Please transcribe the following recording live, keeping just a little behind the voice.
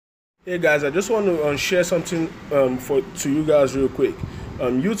Hey guys, I just want to share something to you guys real quick.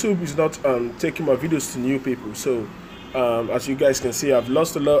 YouTube is not taking my videos to new people. So as you guys can see, I've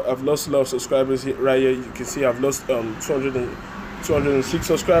lost a lot. I've lost a lot of subscribers right here. You can see I've lost 206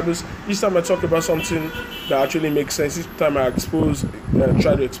 subscribers. Each time I talk about something that actually makes sense, each time I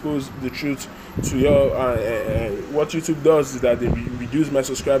try to expose the truth to you, what YouTube does is that they reduce my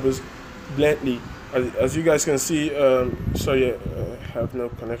subscribers bluntly. As you guys can see, sorry, I have no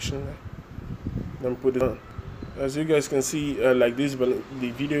connection. Let me put it on. As you guys can see, like this,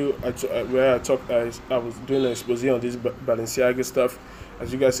 the video where I was doing an expose on this Balenciaga stuff.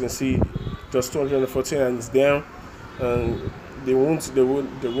 As you guys can see, just 214 and it's down. And they won't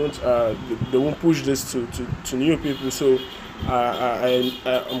push this to new people. So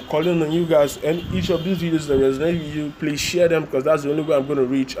I'm calling on you guys, and each of these videos that resonate with you, please share them, because that's the only way I'm going to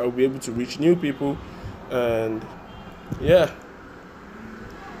reach. I'll be able to reach new people, and yeah,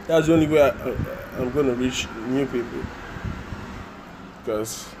 that's the only way I'm going to reach new people.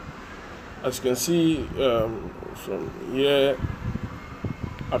 Because as you can see from here,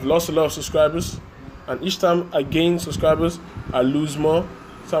 I've lost a lot of subscribers, and each time I gain subscribers, I lose more.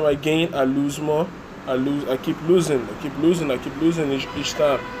 Each time I gain, I lose more. I keep losing each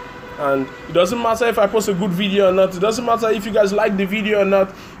time. And it doesn't matter if I post a good video or not. It doesn't matter if you guys like the video or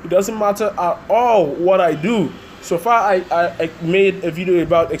not. It doesn't matter at all what I do. So far, I made a video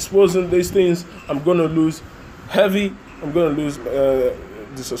about exposing these things. I'm gonna lose heavy. I'm gonna lose the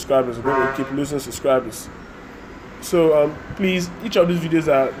subscribers. I'm gonna keep losing subscribers. So please, each of these videos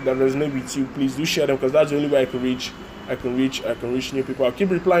that resonate with you, please do share them, because that's the only way I can reach new people. I'll keep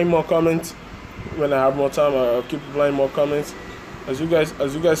replying more comments when I have more time. I'll keep replying more comments. As you guys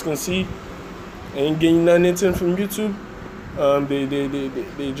can see, I ain't getting anything from YouTube.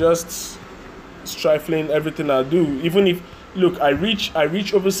 They just stifling everything I do. Even if, look, I reach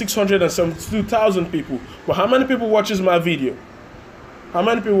over 672,000 people. But how many people watches my video? How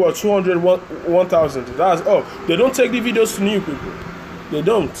many people watch 1,000? That's all. They don't take the videos to new people. They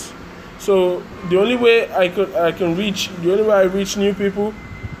don't. So the only way I reach new people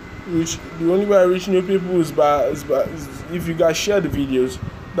is if you guys share the videos.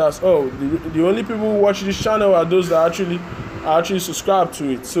 That's all. The only people who watch this channel are those that actually subscribe to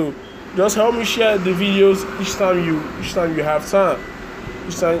it. So just help me share the videos each time you have time.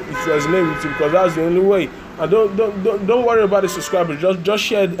 Each time it resonates with you, because that's the only way. And don't worry about the subscribers. Just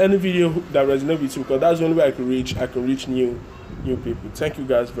share any video that resonates with you, because that's the only way I can reach new people. Thank you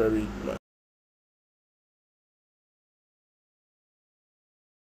guys very much.